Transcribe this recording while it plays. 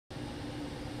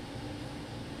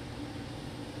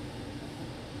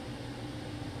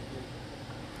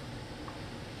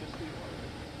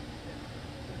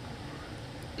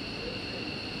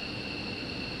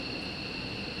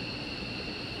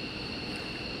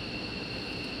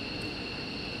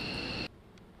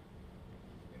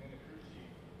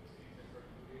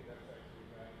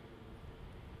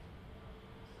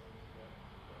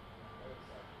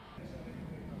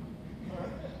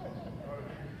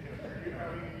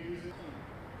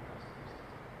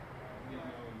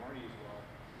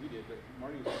it, but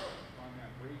Marty's on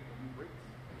that brake, on the brakes.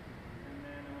 And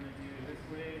then I'm going to do this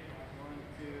way, 1,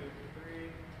 2, 3.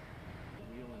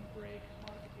 Wheel and brake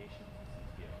modifications in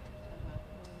CTO.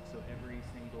 So every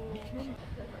single...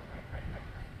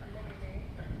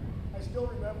 I still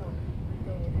remember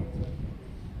Rico when he was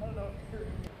I don't know if you're...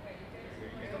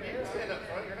 You stand up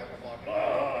front, you're not blocking. I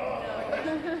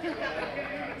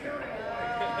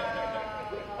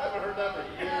haven't heard that for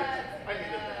years. I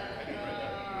needed that.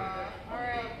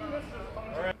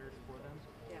 For them.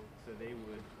 Yeah. So they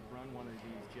would run one of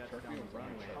these jets down the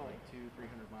runway at like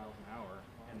 200-300 miles an hour,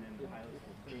 and then the pilots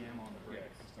would put them on the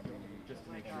brakes just to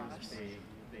make sure that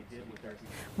they did what they're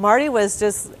supposed to. Marty was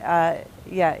just,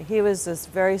 yeah, he was just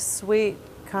very sweet,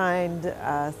 kind,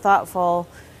 thoughtful,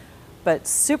 but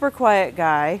super quiet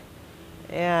guy,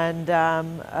 and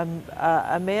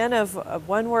a man of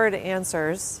one-word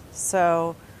answers.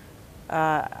 So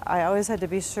I always had to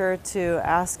be sure to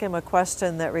ask him a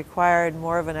question that required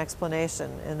more of an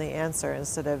explanation in the answer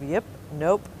instead of yep,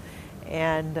 nope.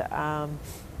 And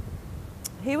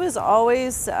he was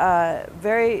always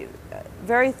very,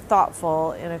 very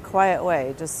thoughtful in a quiet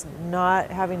way, just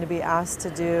not having to be asked to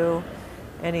do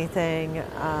anything.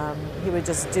 He would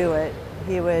just do it.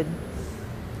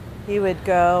 He would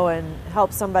go and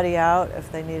help somebody out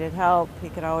if they needed help. He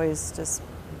could always just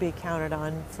be counted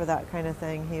on for that kind of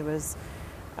thing. He was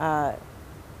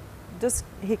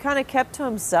he kind of kept to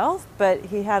himself, but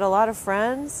he had a lot of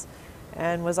friends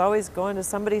and was always going to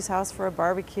somebody's house for a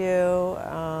barbecue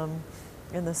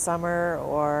in the summer,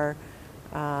 or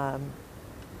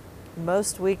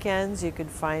most weekends you could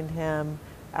find him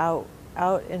out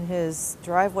in his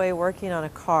driveway working on a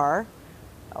car.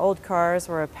 Old cars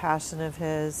were a passion of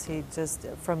his. He just,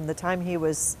 from the time he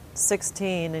was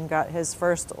 16 and got his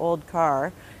first old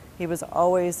car, he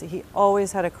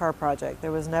always had a car project.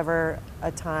 There was never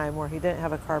a time where he didn't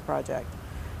have a car project.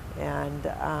 And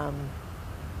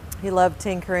he loved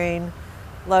tinkering,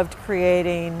 loved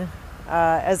creating.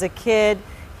 As a kid,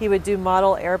 he would do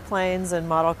model airplanes and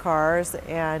model cars,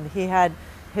 and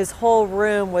his whole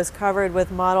room was covered with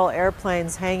model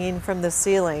airplanes hanging from the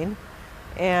ceiling.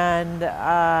 And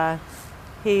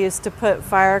he used to put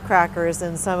firecrackers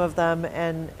in some of them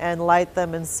and light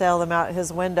them and sail them out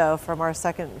his window from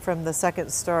the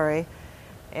second story.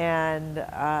 And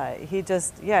he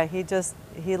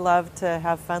loved to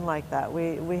have fun like that.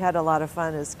 We had a lot of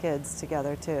fun as kids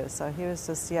together too. So he was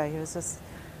just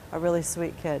a really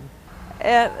sweet kid.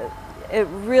 It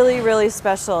really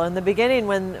special. In the beginning,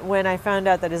 when I found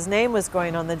out that his name was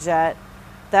going on the jet,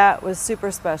 that was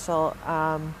super special.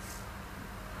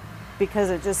 Because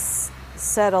it just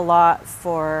said a lot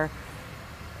for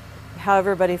how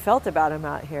everybody felt about him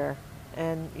out here.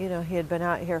 And, you know, he had been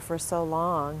out here for so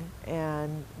long,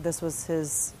 and this was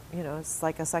his, you know, it's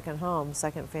like a second home,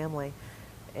 second family.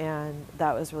 And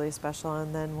that was really special.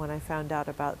 And then when I found out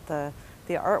about the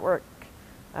artwork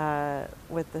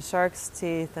with the shark's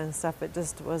teeth and stuff, it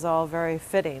just was all very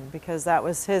fitting, because that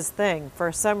was his thing.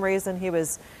 For some reason,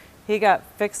 he got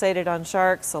fixated on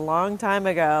sharks a long time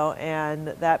ago, and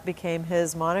that became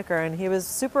his moniker. And he was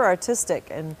super artistic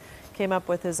and came up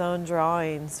with his own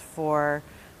drawings for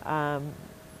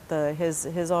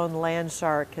his own land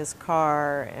shark, his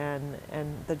car, and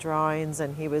the drawings.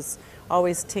 And he was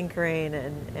always tinkering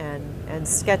and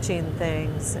sketching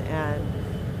things, and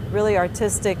really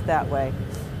artistic that way.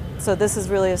 So this is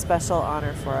really a special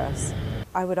honor for us.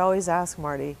 I would always ask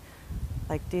Marty,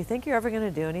 like, do you think you're ever going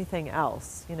to do anything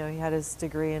else? You know, he had his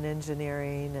degree in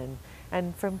engineering,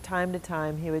 and from time to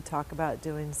time he would talk about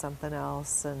doing something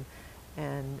else, and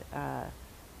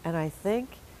I think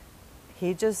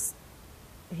he just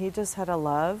had a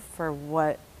love for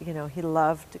what, you know, he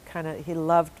loved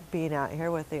being out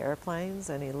here with the airplanes,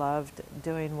 and he loved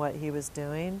doing what he was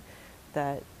doing,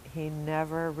 that he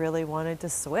never really wanted to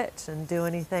switch and do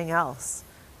anything else.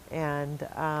 And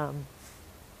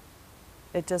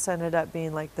it just ended up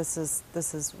being like this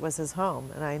was his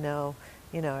home. And I know,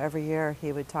 you know, every year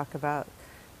he would talk about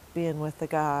being with the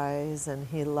guys, and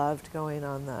he loved going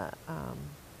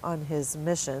on his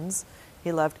missions.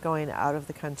 He loved going out of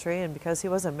the country, and because he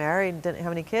wasn't married and didn't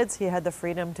have any kids, he had the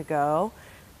freedom to go,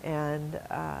 and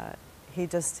he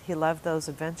loved those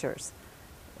adventures.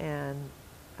 And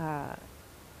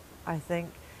I think,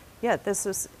 yeah, this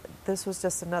was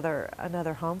just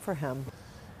another home for him.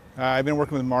 I've been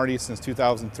working with Marty since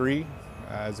 2003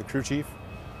 as a crew chief,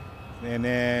 and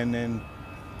then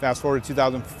fast forward to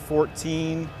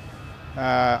 2014,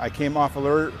 I came off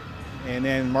alert, and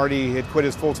then Marty had quit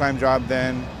his full-time job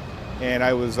then, and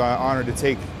I was honored to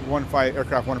take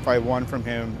aircraft 151 from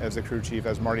him as a crew chief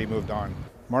as Marty moved on.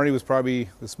 Marty was probably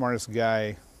the smartest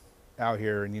guy out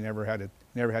here, and he never had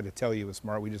never had to tell you he was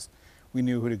smart. We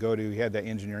knew who to go to. He had that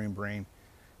engineering brain.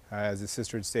 As his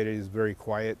sister had stated, he was very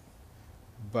quiet,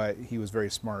 but he was very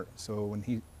smart. So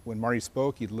when Marty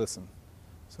spoke, he'd listen.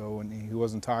 So when he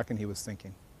wasn't talking, he was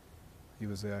thinking. He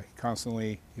was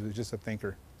he was just a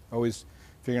thinker, always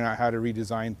figuring out how to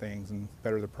redesign things and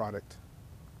better the product.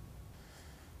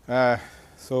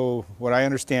 So what I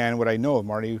understand, what I know of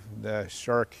Marty, the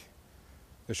shark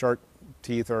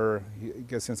teeth are, I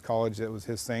guess since college it was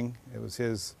his thing. It was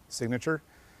his signature.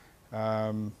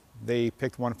 They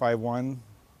picked 151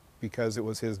 because it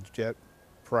was his jet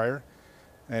prior,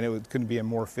 and couldn't be a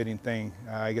more fitting thing.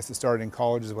 I guess it started in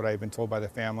college is what I've been told by the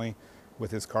family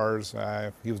with his cars.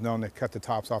 He was known to cut the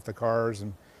tops off the cars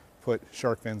and put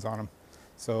shark fins on them.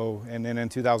 So, and then in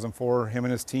 2004, him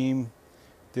and his team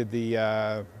did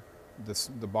the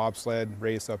bobsled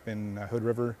race up in Hood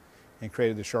River and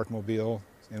created the Sharkmobile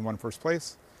and won first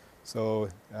place. So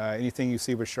anything you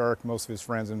see with Shark, most of his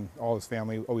friends and all his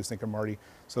family always think of Marty.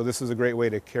 So this is a great way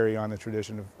to carry on the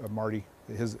tradition of Marty,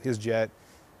 his jet,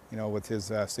 you know, with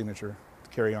his signature to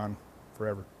carry on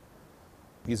forever.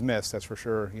 He's missed, that's for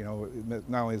sure. You know,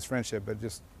 not only his friendship, but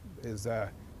just his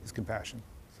compassion.